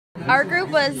Our group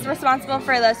was responsible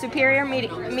for the superior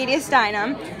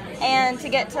mediastinum, and to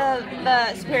get to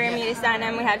the superior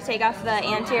mediastinum, we had to take off the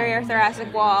anterior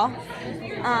thoracic wall.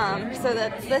 So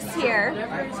that's this here.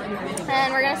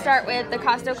 And we're going to start with the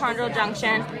costochondral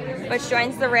junction, which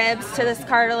joins the ribs to this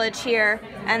cartilage here,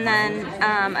 and then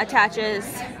attaches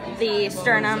the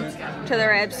sternum to the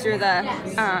ribs through the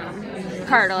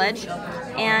cartilage.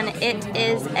 And it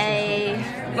is a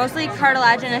mostly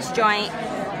cartilaginous joint,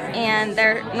 and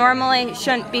there normally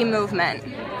shouldn't be movement.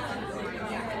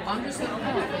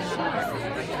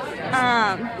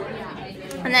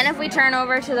 And then if we turn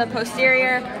over to the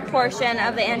posterior portion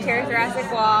of the anterior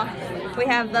thoracic wall, we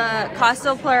have the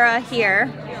costal pleura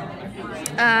here,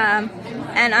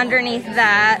 and underneath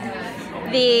that,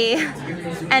 the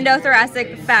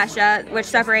endothoracic fascia, which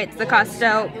separates the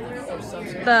costal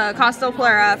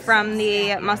pleura from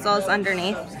the muscles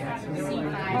underneath.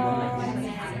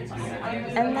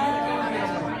 And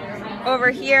then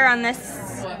over here on this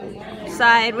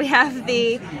side, we have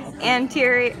the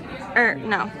internal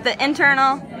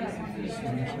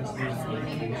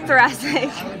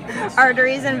thoracic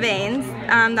arteries and veins.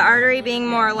 The artery being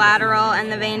more lateral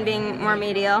and the vein being more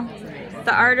medial.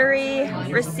 The artery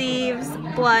receives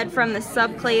blood from the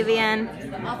subclavian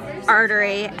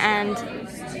artery, and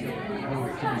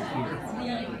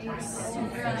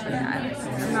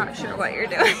I'm not sure what you're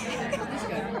doing.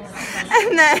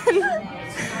 And then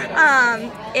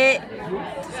it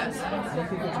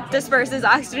disperses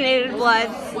oxygenated blood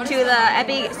to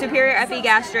the superior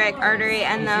epigastric artery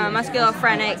and the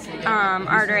musculophrenic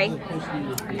artery,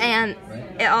 and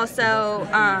it also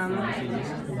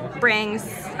brings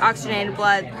oxygenated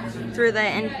blood through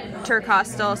the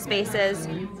intercostal spaces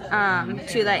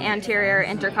to the anterior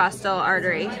intercostal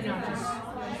artery.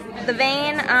 The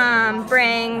vein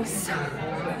brings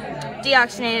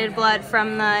deoxygenated blood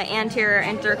from the anterior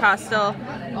intercostal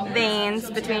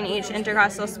veins between each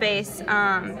intercostal space,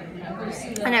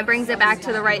 and it brings it back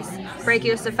to the right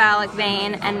brachiocephalic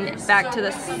vein and back to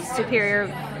the superior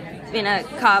vena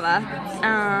cava.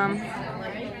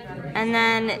 And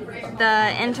then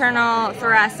the internal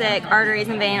thoracic arteries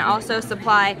and vein also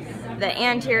supply the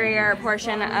anterior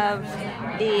portion of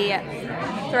the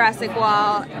thoracic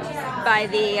wall by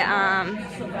the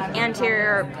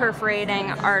anterior perforating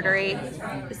arteries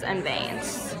and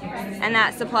veins, and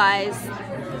that supplies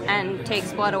and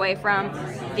takes blood away from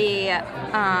the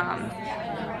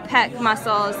pec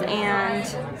muscles and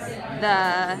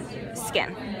the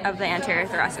skin of the anterior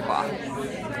thoracic wall.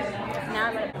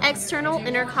 External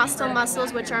intercostal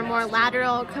muscles, which are more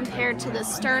lateral compared to the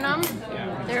sternum.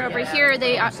 They're over here.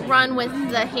 They run with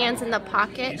the hands in the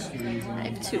pocket. I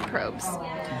have two probes.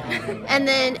 And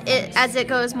then as it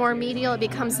goes more medial, it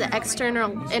becomes the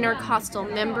external intercostal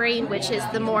membrane, which is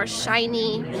the more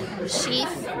shiny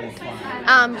sheath.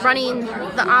 Running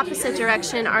the opposite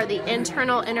direction are the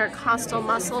internal intercostal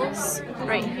muscles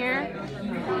right here.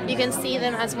 You can see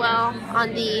them as well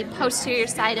on the posterior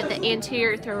side of the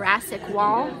anterior thoracic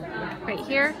wall, right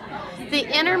here. The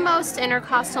innermost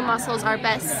intercostal muscles are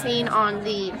best seen on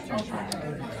the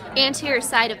anterior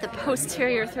side of the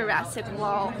posterior thoracic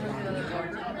wall,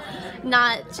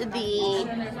 not the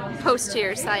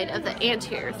posterior side of the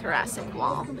anterior thoracic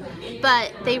wall,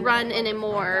 but they run in a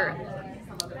more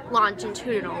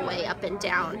longitudinal way up and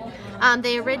down. All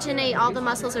the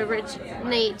muscles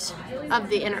originate, of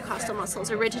the intercostal muscles,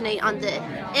 originate on the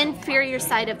inferior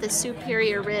side of the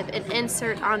superior rib and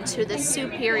insert onto the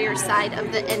superior side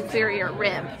of the inferior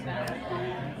rib.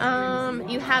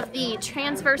 You have the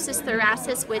transversus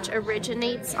thoracis, which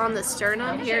originates on the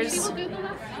sternum. Here's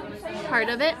part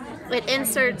of it. It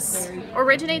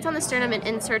originates on the sternum and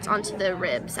inserts onto the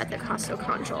ribs at the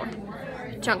costochondral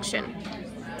junction.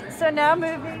 So now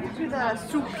moving to the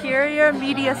superior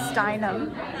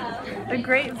mediastinum, the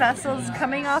great vessels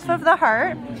coming off of the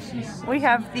heart. We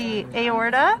have the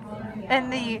aorta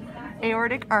and the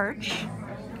aortic arch.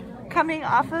 Coming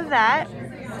off of that,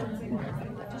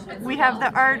 we have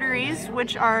the arteries,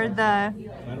 which are the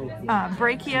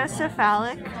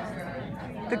brachiocephalic,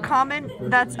 the common,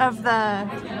 that's of the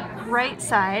right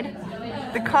side,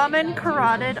 the common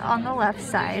carotid on the left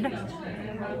side,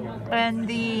 and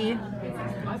the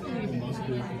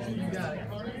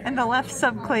left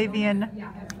subclavian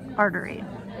artery.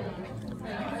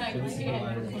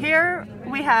 Here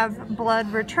we have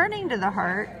blood returning to the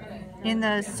heart in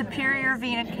the superior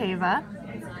vena cava.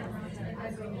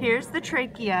 Here's the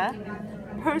trachea.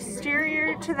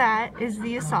 Posterior to that is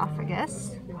the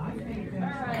esophagus.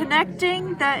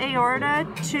 Connecting the aorta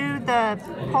to the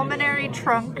pulmonary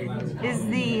trunk is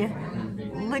the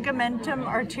ligamentum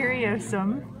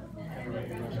arteriosum.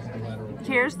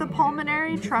 Here's the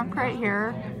pulmonary trunk right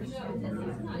here.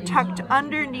 tucked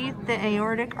underneath the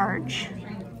aortic arch.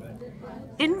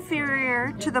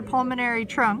 Inferior to the pulmonary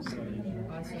trunk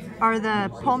are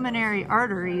the pulmonary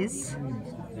arteries.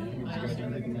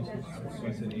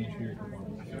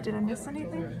 Did I miss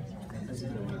anything?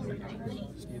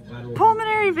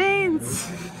 Pulmonary veins!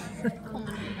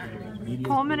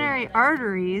 Pulmonary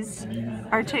arteries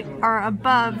are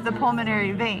above the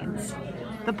pulmonary veins.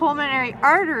 The pulmonary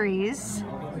arteries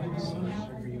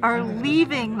are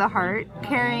leaving the heart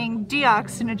carrying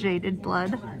deoxygenated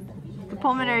blood. The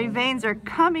pulmonary veins are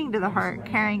coming to the heart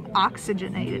carrying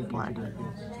oxygenated blood.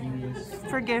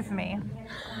 Forgive me.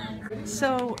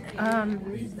 So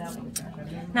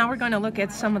now we're going to look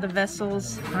at some of the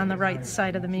vessels on the right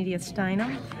side of the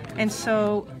mediastinum. And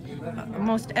so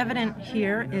most evident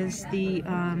here is the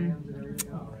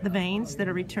veins that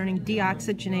are returning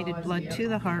deoxygenated blood to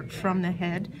the heart from the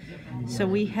head. So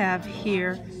we have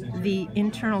here the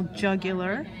internal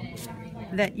jugular,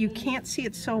 that you can't see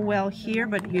it so well here,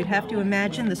 but you'd have to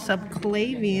imagine the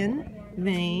subclavian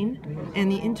vein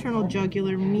and the internal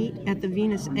jugular meet at the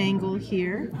venous angle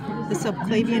here. The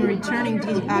subclavian returning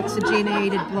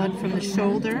deoxygenated blood from the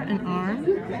shoulder and arm.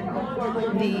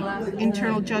 The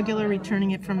internal jugular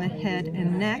returning it from the head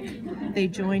and neck. They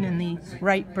join in the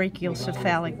right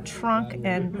brachiocephalic trunk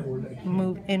and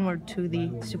move inward to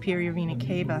the superior vena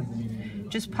cava.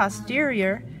 Just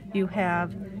posterior, you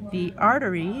have the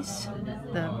arteries,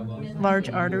 the large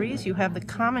arteries. You have the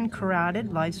common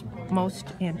carotid, lies most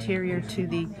anterior to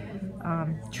the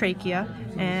trachea,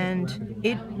 and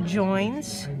it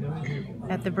joins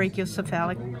at the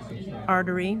brachiocephalic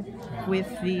artery with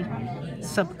the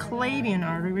subclavian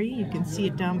artery. You can see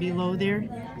it down below there.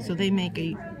 So they make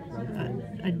a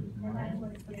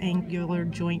angular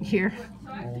joint here.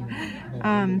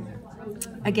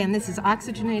 Again, this is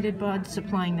oxygenated blood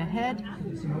supplying the head.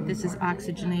 This is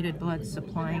oxygenated blood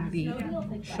supplying the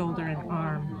shoulder and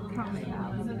arm.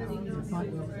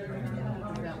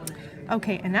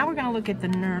 Okay, and now we're going to look at the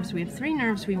nerves. We have 3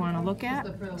 nerves we want to look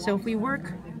at. So if we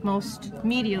work most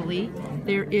medially,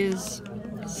 there is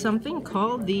something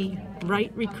called the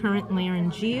right recurrent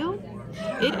laryngeal.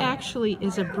 It actually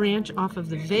is a branch off of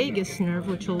the vagus nerve,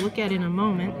 which we'll look at in a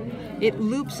moment. It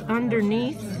loops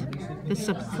underneath the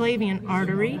subclavian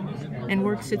artery and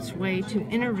works its way to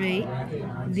innervate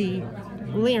the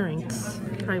larynx.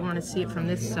 You probably want to see it from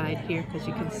this side here because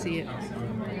you can see it.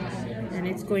 And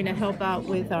it's going to help out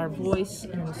with our voice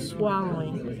and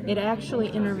swallowing. It actually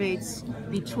innervates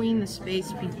between the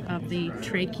space of the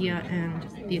trachea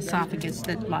and the esophagus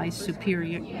that lies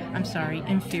inferior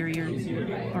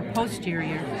or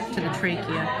posterior to the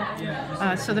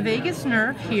trachea. So the vagus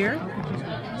nerve here,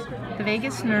 the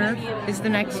vagus nerve is the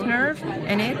next nerve,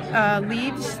 and it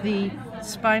leaves the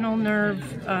spinal nerve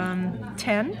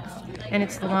 10, and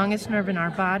it's the longest nerve in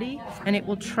our body, and it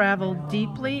will travel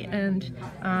deeply and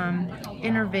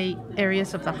innervate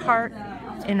areas of the heart,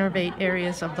 innervate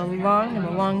areas of the lung and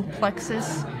the lung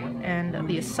plexus and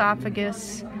the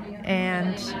esophagus,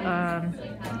 and I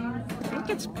think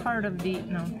it's part of the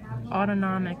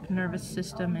autonomic nervous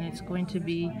system, and it's going to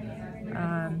be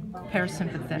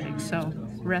parasympathetic, so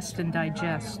rest and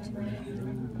digest.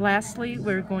 Lastly,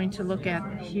 we're going to look at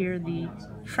here the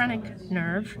phrenic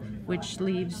nerve, which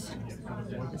leaves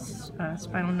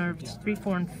spinal nerves 3,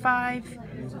 4, and 5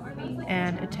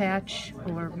 and attach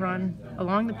or run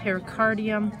along the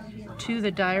pericardium to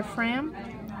the diaphragm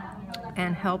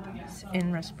and help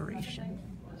in respiration.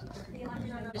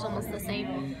 It's almost the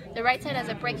same. The right side has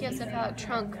a brachiocephalic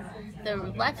trunk. The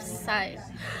left side,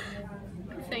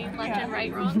 saying left and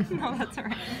right wrong. No, that's all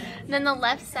right. Then the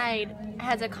left side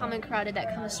has a common carotid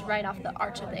that comes right off the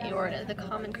arch of the aorta. The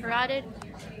common carotid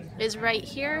is right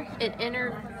here.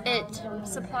 It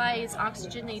supplies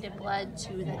oxygenated blood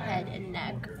to the head and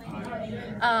neck.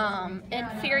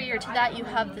 Inferior to that, you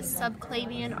have the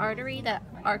subclavian artery that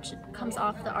comes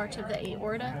off the arch of the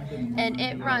aorta, and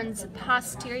it runs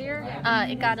posterior.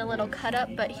 It got a little cut up,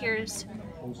 but here's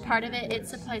part of it. It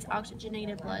supplies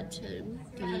oxygenated blood to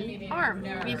the arm.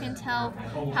 You can tell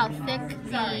how thick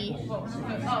the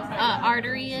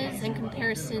artery is in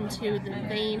comparison to the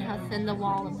vein, how thin the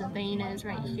wall of the vein is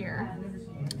right here.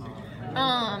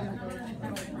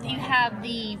 You have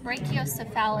the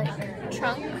brachiocephalic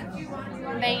trunk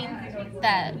vein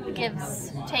that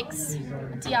takes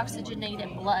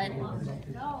deoxygenated blood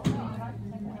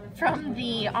from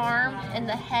the arm and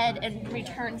the head and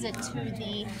returns it to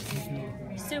the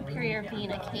superior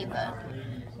vena cava.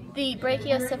 The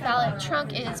brachiocephalic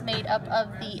trunk is made up of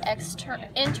the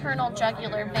internal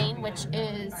jugular vein, which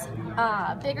is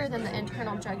bigger than the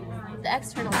internal the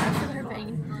external jugular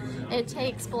vein. It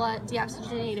takes blood,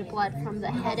 deoxygenated blood from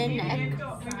the head and neck.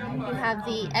 You have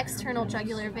the external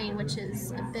jugular vein, which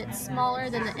is a bit smaller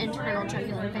than the internal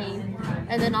jugular vein.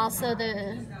 And then also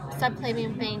the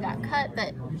subclavian vein got cut,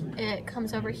 but it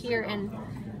comes over here and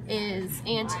is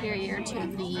anterior to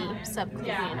the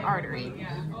subclavian artery.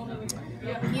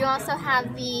 You also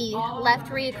have the left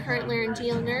recurrent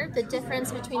laryngeal nerve. The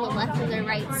difference between the left and the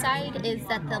right side is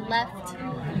that the left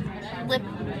lip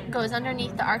goes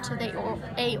underneath the arch of the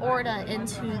aorta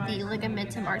into the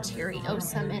ligamentum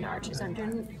arteriosum and arches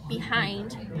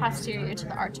behind, posterior to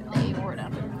the arch of the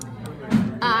aorta.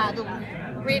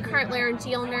 The recurrent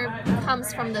laryngeal nerve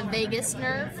comes from the vagus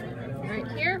nerve right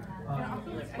here,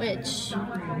 which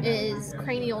is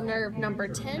cranial nerve number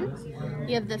 10.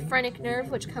 You have the phrenic nerve,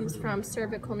 which comes from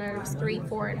cervical nerves 3,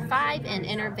 4, and 5 and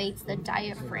innervates the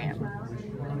diaphragm.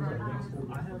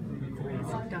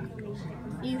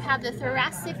 You have the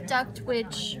thoracic duct,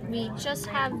 which we just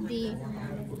have the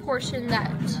portion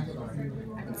that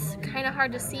it's kind of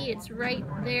hard to see. It's right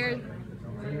there.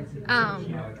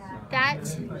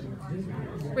 That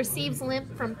receives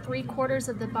lymph from 3/4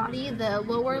 of the body, the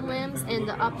lower limbs and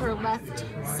the upper left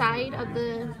side of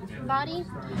the body,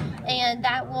 and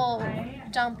that will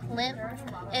dump lymph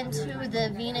into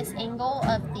the venous angle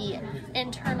of the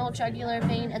internal jugular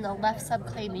vein and the left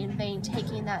subclavian vein,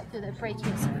 taking that through the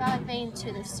brachiocephalic vein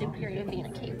to the superior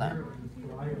vena cava.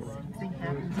 Same thing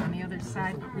happens on the other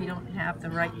side, but we don't have the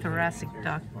right thoracic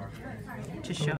duct to show.